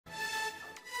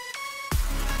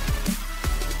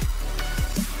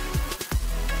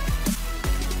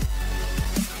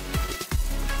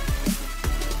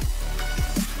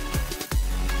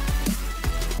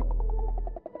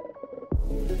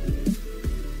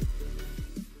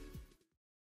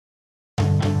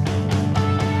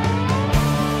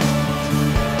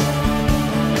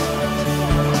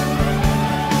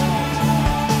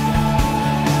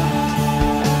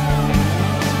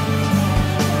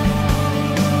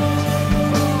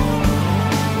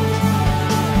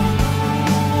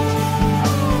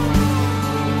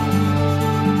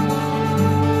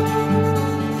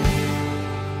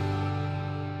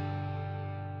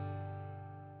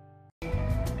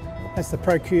the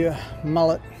Procure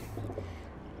mullet.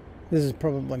 This is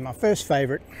probably my first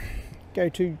favourite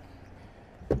go-to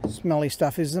smelly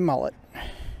stuff is the mullet.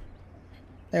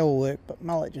 They all work, but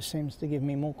mullet just seems to give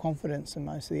me more confidence than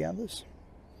most of the others.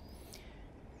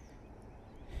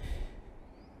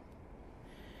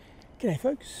 G'day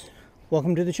folks,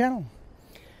 welcome to the channel.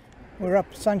 We're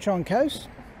up Sunshine Coast,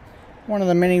 one of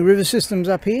the many river systems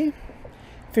up here,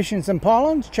 fishing some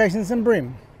pylons, chasing some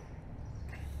bream.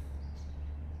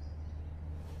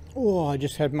 Oh, I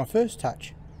just had my first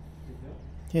touch.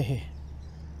 Yeah.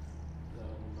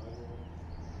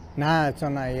 Nah, it's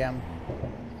on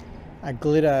a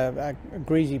glitter, a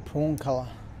greasy prawn colour.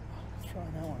 Let's try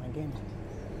that one again.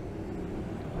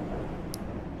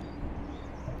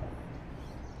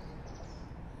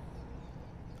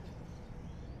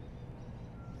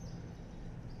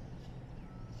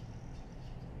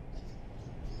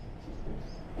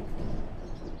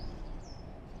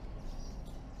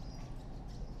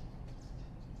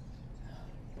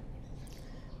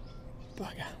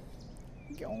 Bugger.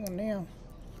 Go on now.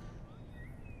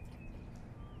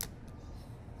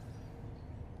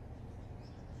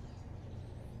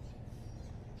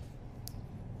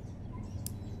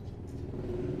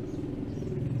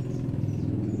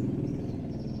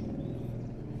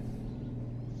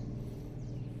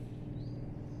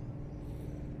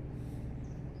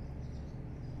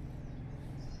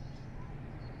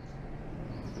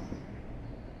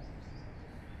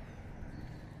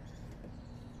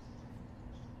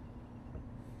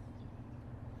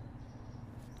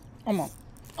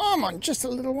 I'm on just a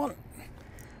little one.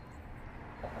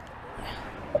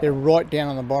 They're right down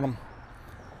on the bottom.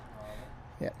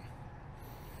 Yeah.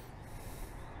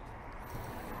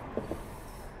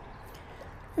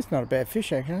 It's not a bad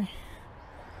fish actually.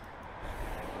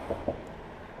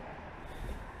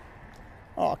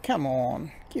 Oh, come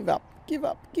on. Give up, give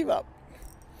up, give up.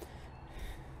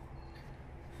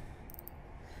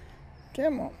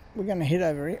 Come on, we're going to head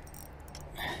over here.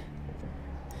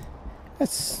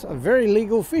 That's a very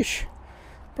legal fish,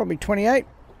 probably 28.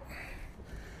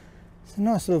 It's a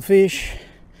nice little fish.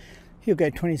 He'll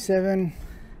go 27.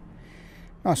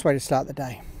 Nice way to start the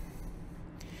day.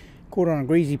 Caught on a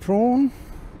greasy prawn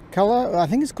colour. I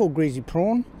think it's called greasy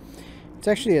prawn. It's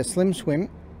actually a slim swim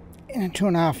in a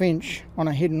 2.5 inch on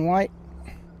a hidden weight.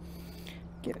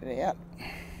 Get it out.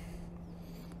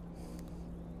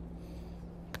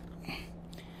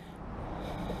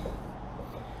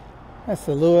 That's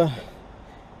the lure.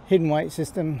 Hidden weight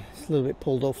system. It's a little bit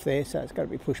pulled off there, so it's got to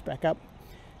be pushed back up.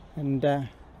 And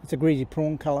it's a greasy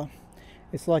prawn colour.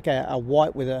 It's like a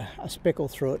white with a speckle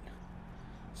through it.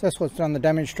 So that's what's done the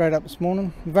damage straight up this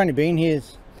morning. We've only been here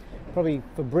probably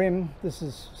for bream. This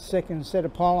is second set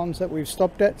of pylons that we've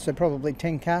stopped at, so probably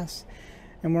 10 casts.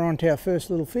 And we're on to our first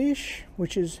little fish,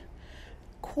 which is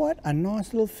quite a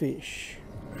nice little fish.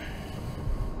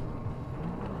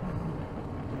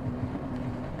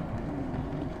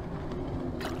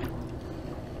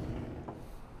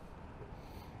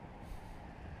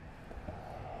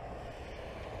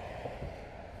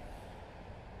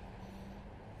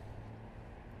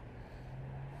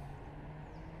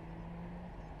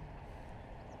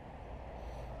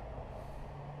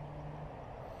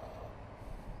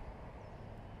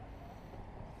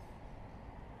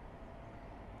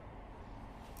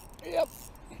 Yep.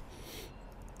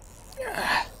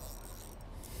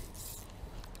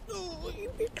 Oh, you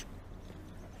bitch.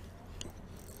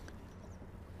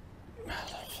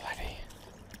 Little flatty.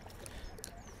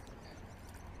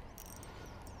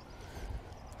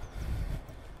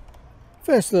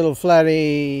 First little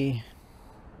flatty.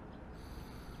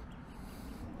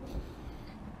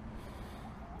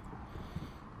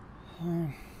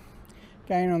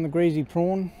 Going on the greasy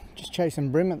prawn. Just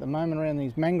chasing bream at the moment around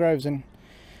these mangroves, and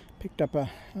picked up a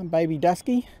baby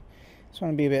dusky. This one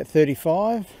will be about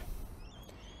 35.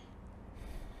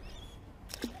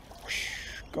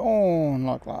 Gone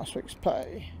like last week's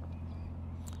pay.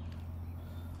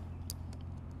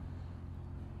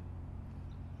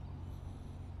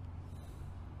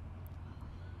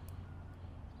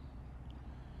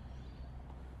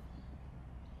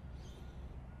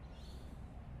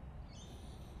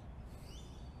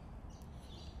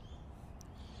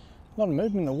 A lot of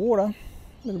movement in the water.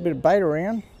 A little bit of bait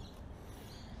around.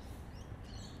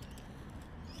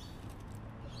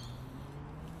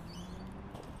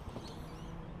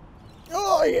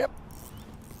 Oh, yep.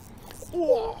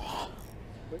 Whoa.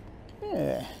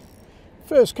 Yeah.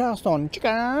 First cast on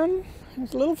chicken.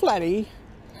 It's a little flatty.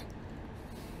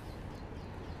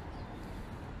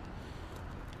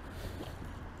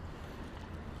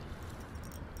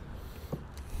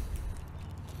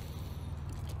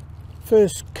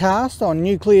 First cast on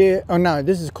nuclear, oh no,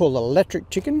 this is called electric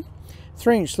chicken.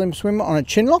 3-inch slim swimmer on a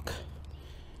chin lock.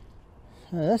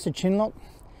 That's a chin lock.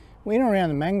 We're in and around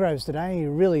the mangroves today.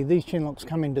 Really, these chin locks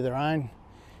come into their own.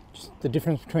 Just the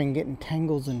difference between getting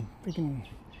tangles and freaking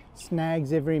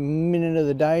snags every minute of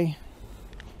the day.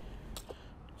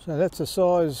 So that's a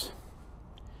size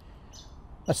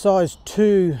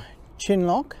 2 chin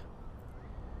lock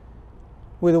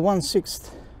with a 1/6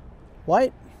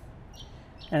 weight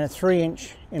and a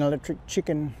 3-inch in electric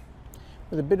chicken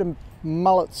with a bit of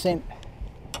mullet scent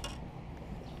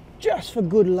just for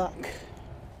good luck.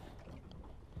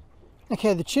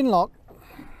 Okay, the chin lock,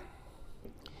 you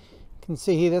can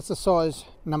see here that's a size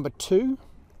number 2,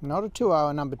 not a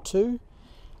 2O, a number 2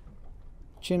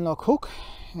 chin lock hook,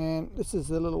 and this is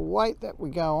the little weight that we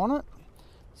go on it.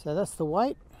 So that's the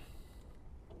weight.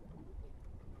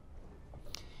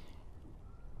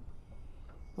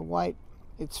 The weight,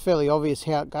 it's fairly obvious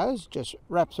how it goes, just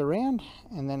wraps around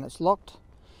and then it's locked.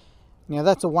 Now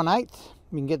that's a 1/8.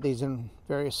 You can get these in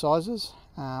various sizes.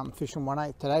 I'm fishing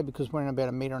 1/8 today because we're in about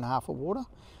 1.5 meters of water,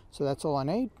 so that's all I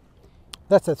need.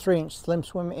 That's a 3-inch slim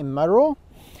swim in motor oil.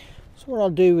 So what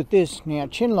I'll do with this now,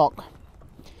 chin lock,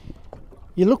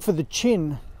 you look for the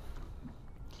chin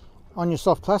on your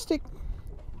soft plastic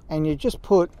and you just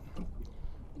put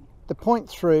the point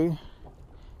through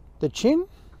the chin,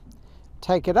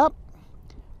 take it up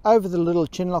over the little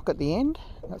chin lock at the end.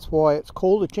 That's why it's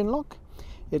called a chin lock.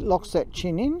 It locks that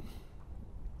chin in.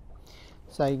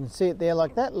 So you can see it there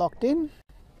like that, locked in.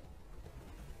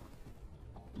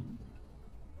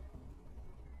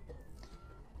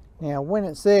 Now when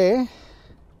it's there,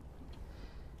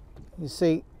 you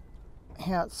see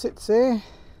how it sits there.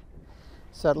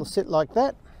 So it'll sit like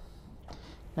that.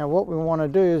 Now what we want to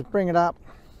do is bring it up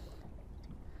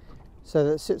so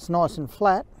that it sits nice and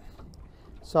flat.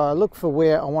 So I look for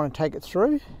where I want to take it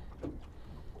through,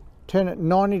 turn it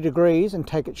 90 degrees and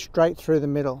take it straight through the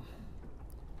middle.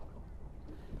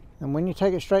 And when you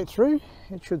take it straight through,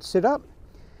 it should sit up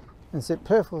and sit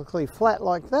perfectly flat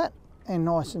like that and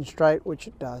nice and straight, which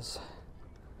it does.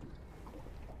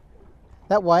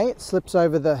 That way it slips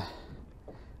over the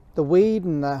weed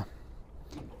and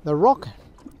the rock,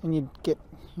 and you get,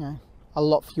 you know, a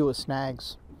lot fewer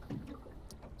snags.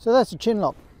 So that's a chin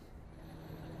lock.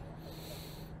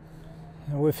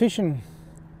 We're fishing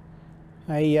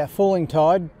a falling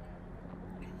tide,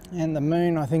 and the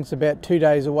moon I think is about 2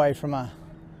 days away from a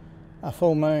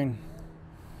full moon.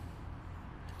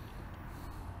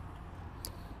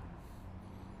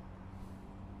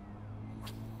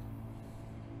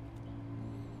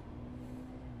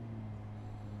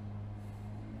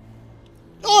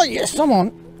 Oh yes, I'm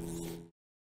on.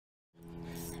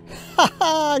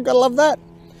 Haha, gotta love that.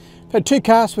 Had 2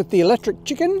 casts with the electric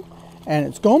chicken and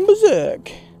it's gone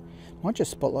berserk. Might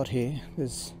just spotlight here.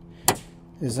 There's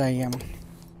a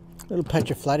little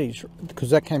patch of flatties because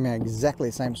that came out exactly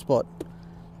the same spot.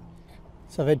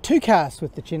 So I've had 2 casts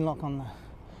with the chin lock on the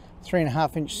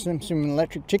 3.5-inch slim swim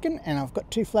electric chicken, and I've got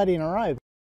 2 flatty in a row.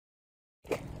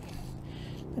 Let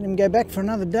him go back for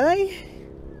another day.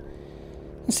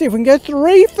 Let's see if we can go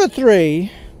 3 for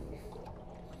 3.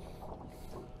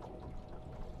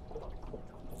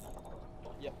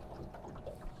 Yep.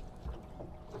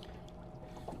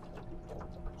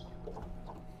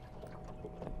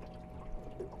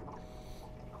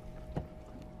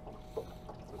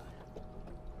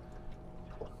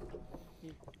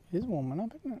 It is warming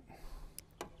up, isn't it?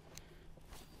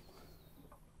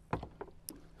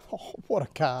 Oh, what a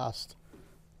cast.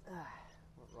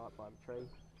 Right by the tree.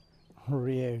 Oh,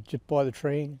 yeah, just by the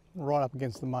tree, right up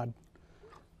against the mud.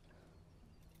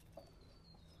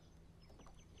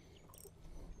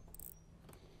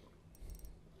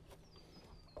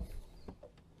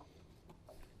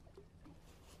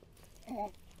 You're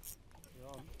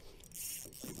on.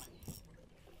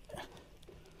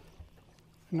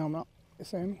 No, I'm not.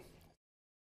 Yes, I am.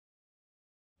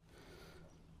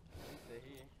 They're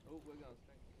here. Oh, we're going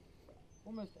straight.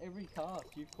 Almost every cast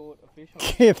you've caught a fish on.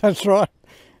 Yeah, that's right.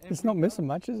 It's not missing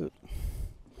much, is it?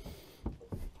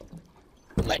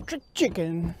 Electric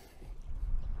chicken.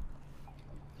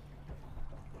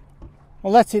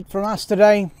 Well, that's it from us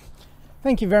today.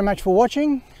 Thank you very much for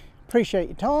watching. Appreciate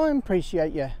your time.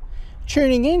 Appreciate you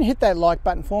tuning in. Hit that like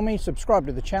button for me. Subscribe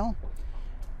to the channel.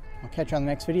 I'll catch you on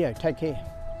the next video. Take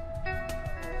care.